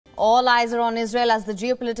All eyes are on Israel as the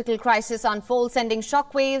geopolitical crisis unfolds, sending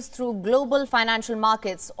shockwaves through global financial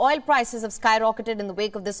markets. Oil prices have skyrocketed in the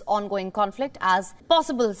wake of this ongoing conflict as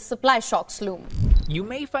possible supply shocks loom. You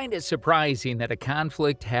may find it surprising that a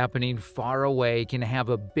conflict happening far away can have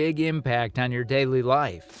a big impact on your daily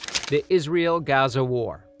life. The Israel-Gaza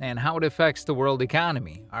war and how it affects the world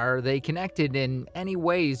economy. Are they connected in any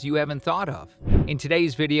ways you haven't thought of? In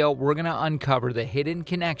today's video, we're going to uncover the hidden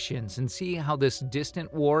connections and see how this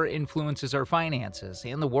distant war influences our finances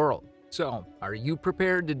and the world. So, are you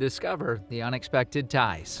prepared to discover the unexpected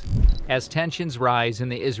ties? As tensions rise in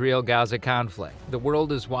the Israel-Gaza conflict, the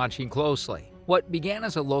world is watching closely. What began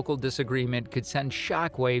as a local disagreement could send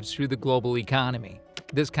shockwaves through the global economy.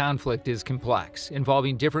 This conflict is complex,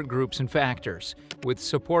 involving different groups and factors. With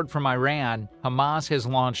support from Iran, Hamas has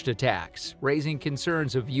launched attacks, raising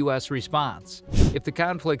concerns of U.S. response. If the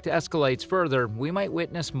conflict escalates further, we might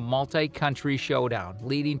witness multi-country showdown,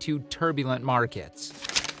 leading to turbulent markets.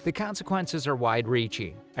 The consequences are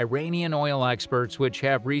wide-reaching. Iranian oil exports, which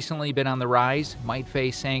have recently been on the rise, might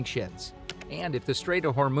face sanctions. And if the Strait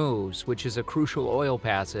of Hormuz, which is a crucial oil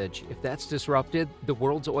passage, if that's disrupted, the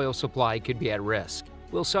world's oil supply could be at risk.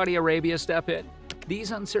 Will Saudi Arabia step in?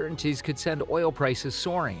 These uncertainties could send oil prices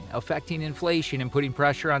soaring, affecting inflation and putting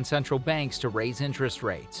pressure on central banks to raise interest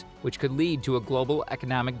rates, which could lead to a global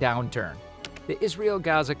economic downturn. The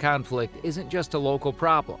Israel-Gaza conflict isn't just a local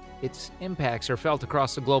problem. Its impacts are felt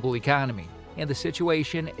across the global economy, and the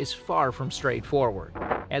situation is far from straightforward.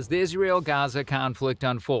 As the Israel-Gaza conflict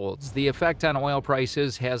unfolds, the effect on oil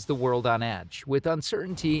prices has the world on edge. With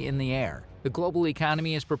uncertainty in the air, the global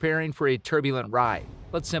economy is preparing for a turbulent ride.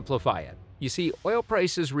 Let's simplify it. You see, oil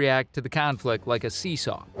prices react to the conflict like a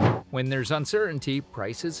seesaw. When there's uncertainty,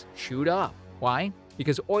 prices shoot up. Why?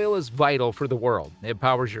 Because oil is vital for the world. It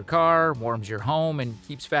powers your car, warms your home, and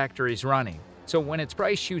keeps factories running. So when its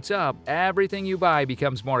price shoots up, everything you buy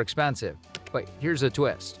becomes more expensive. But here's a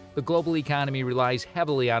twist. The global economy relies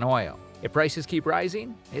heavily on oil. If prices keep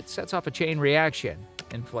rising, it sets off a chain reaction.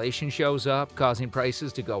 Inflation shows up, causing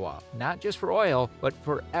prices to go up, not just for oil, but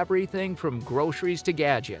for everything from groceries to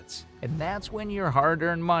gadgets. And that's when your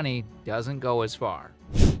hard-earned money doesn't go as far.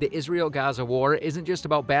 The Israel-Gaza war isn't just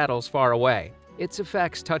about battles far away. Its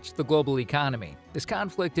effects touch the global economy. This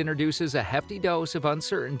conflict introduces a hefty dose of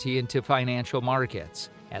uncertainty into financial markets.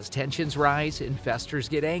 As tensions rise, investors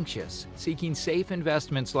get anxious, seeking safe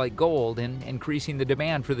investments like gold and increasing the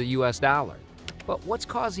demand for the US dollar. But what's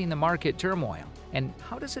causing the market turmoil? And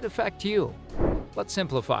how does it affect you? Let's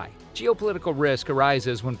simplify. Geopolitical risk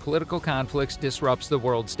arises when political conflicts disrupts the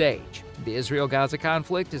world stage. The Israel-Gaza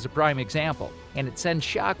conflict is a prime example, and it sends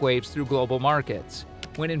shockwaves through global markets.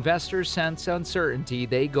 When investors sense uncertainty,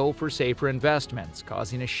 they go for safer investments,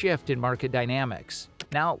 causing a shift in market dynamics.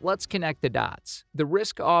 Now, let's connect the dots. The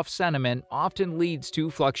risk-off sentiment often leads to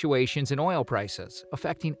fluctuations in oil prices,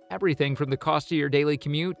 affecting everything from the cost of your daily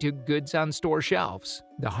commute to goods on store shelves.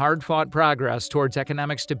 The hard-fought progress towards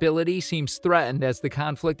economic stability seems threatened as the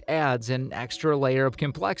conflict adds an extra layer of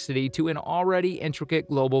complexity to an already intricate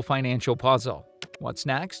global financial puzzle. What's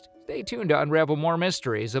next? Stay tuned to unravel more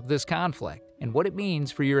mysteries of this conflict and what it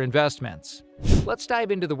means for your investments. Let's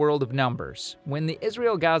dive into the world of numbers. When the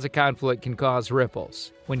Israel-Gaza conflict can cause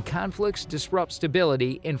ripples. When conflicts disrupt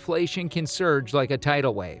stability, inflation can surge like a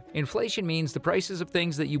tidal wave. Inflation means the prices of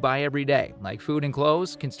things that you buy every day, like food and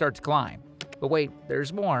clothes, can start to climb. But wait,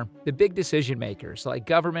 there's more. The big decision makers, like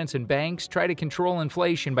governments and banks, try to control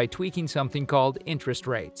inflation by tweaking something called interest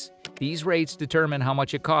rates. These rates determine how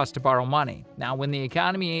much it costs to borrow money. Now, when the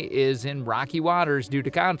economy is in rocky waters due to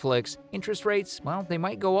conflicts, interest rates, well, they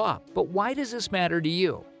might go up. But why does this matter to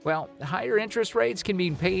you? Well, higher interest rates can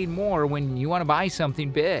mean paying more when you want to buy something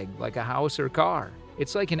big, like a house or car.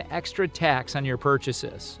 It's like an extra tax on your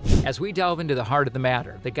purchases. As we delve into the heart of the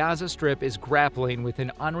matter, the Gaza Strip is grappling with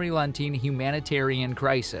an unrelenting humanitarian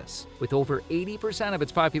crisis. With over 80% of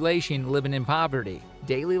its population living in poverty,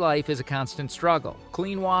 daily life is a constant struggle.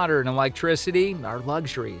 Clean water and electricity are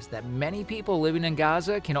luxuries that many people living in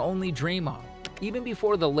Gaza can only dream of. Even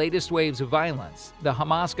before the latest waves of violence, the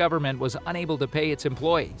Hamas government was unable to pay its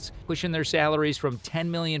employees, pushing their salaries from $10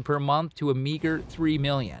 million per month to a meager $3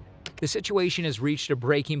 million. The situation has reached a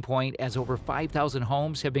breaking point as over 5,000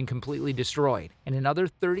 homes have been completely destroyed and another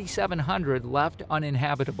 3,700 left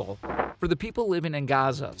uninhabitable. For the people living in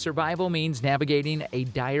Gaza, survival means navigating a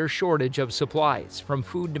dire shortage of supplies, from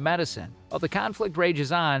food to medicine. While the conflict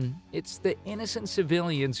rages on, it's the innocent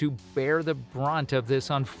civilians who bear the brunt of this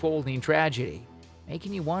unfolding tragedy,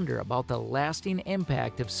 making you wonder about the lasting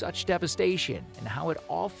impact of such devastation and how it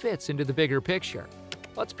all fits into the bigger picture.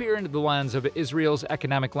 Let's peer into the lens of Israel's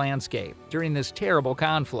economic landscape during this terrible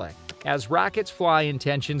conflict. As rockets fly and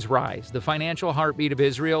tensions rise, the financial heartbeat of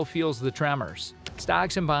Israel feels the tremors.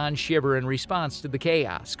 Stocks and bonds shiver in response to the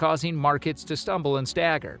chaos, causing markets to stumble and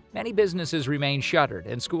stagger. Many businesses remain shuttered,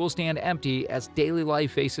 and schools stand empty as daily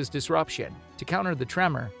life faces disruption. To counter the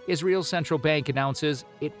tremor, Israel's central bank announces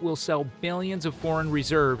it will sell billions of foreign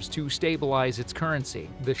reserves to stabilize its currency,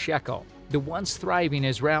 the shekel. The once thriving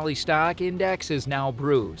Israeli stock index is now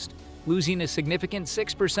bruised, losing a significant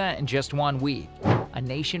 6% in just 1 week. A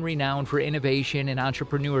nation renowned for innovation and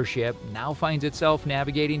entrepreneurship now finds itself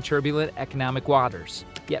navigating turbulent economic waters.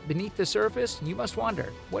 Yet beneath the surface, you must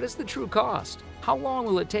wonder, what is the true cost? How long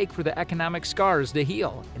will it take for the economic scars to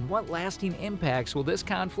heal? And what lasting impacts will this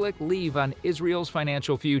conflict leave on Israel's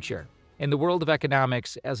financial future? In the world of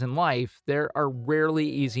economics, as in life, there are rarely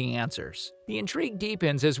easy answers. The intrigue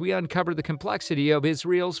deepens as we uncover the complexity of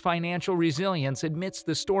Israel's financial resilience amidst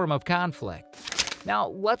the storm of conflict. Now,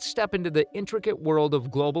 let's step into the intricate world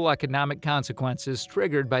of global economic consequences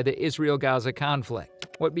triggered by the Israel-Gaza conflict.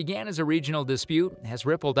 What began as a regional dispute has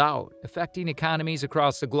rippled out, affecting economies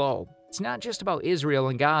across the globe. It's not just about Israel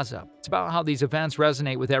and Gaza, it's about how these events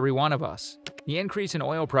resonate with every one of us. The increase in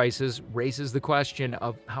oil prices raises the question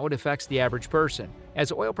of how it affects the average person.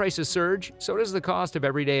 As oil prices surge, so does the cost of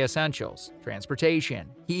everyday essentials. Transportation,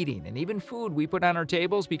 heating, and even food we put on our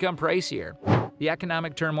tables become pricier. The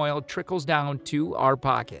economic turmoil trickles down to our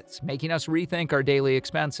pockets, making us rethink our daily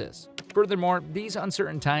expenses. Furthermore, these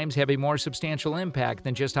uncertain times have a more substantial impact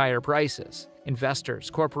than just higher prices. Investors,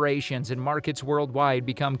 corporations, and markets worldwide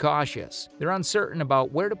become cautious. They're uncertain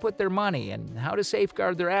about where to put their money and how to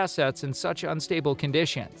safeguard their assets in such unstable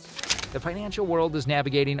conditions. The financial world is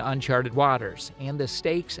navigating uncharted waters, and the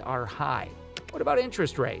stakes are high. What about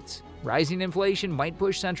interest rates? Rising inflation might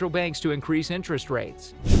push central banks to increase interest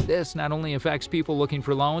rates. This not only affects people looking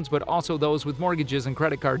for loans, but also those with mortgages and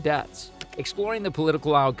credit card debts. Exploring the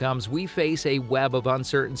political outcomes, we face a web of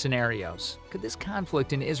uncertain scenarios. Could this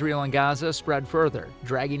conflict in Israel and Gaza spread further,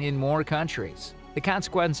 dragging in more countries? The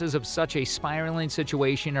consequences of such a spiraling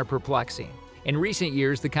situation are perplexing. In recent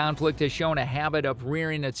years, the conflict has shown a habit of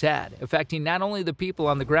rearing its head, affecting not only the people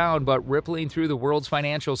on the ground, but rippling through the world's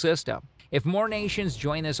financial system. If more nations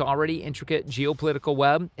join this already intricate geopolitical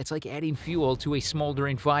web, it's like adding fuel to a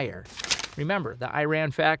smoldering fire. Remember the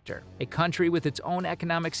Iran factor, a country with its own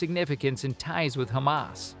economic significance and ties with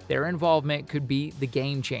Hamas. Their involvement could be the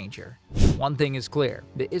game changer. One thing is clear,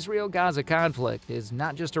 the Israel-Gaza conflict is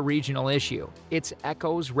not just a regional issue. Its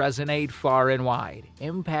echoes resonate far and wide,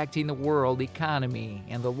 impacting the world economy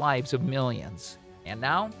and the lives of millions. And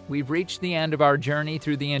now, we've reached the end of our journey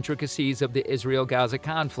through the intricacies of the Israel-Gaza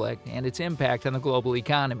conflict and its impact on the global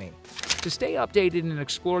economy. To stay updated and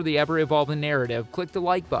explore the ever-evolving narrative, click the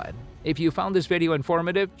like button. If you found this video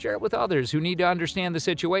informative, share it with others who need to understand the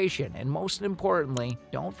situation, and most importantly,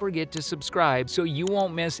 don't forget to subscribe so you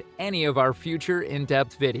won't miss any of our future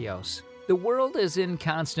in-depth videos. The world is in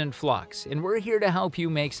constant flux, and we're here to help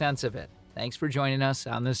you make sense of it. Thanks for joining us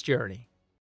on this journey.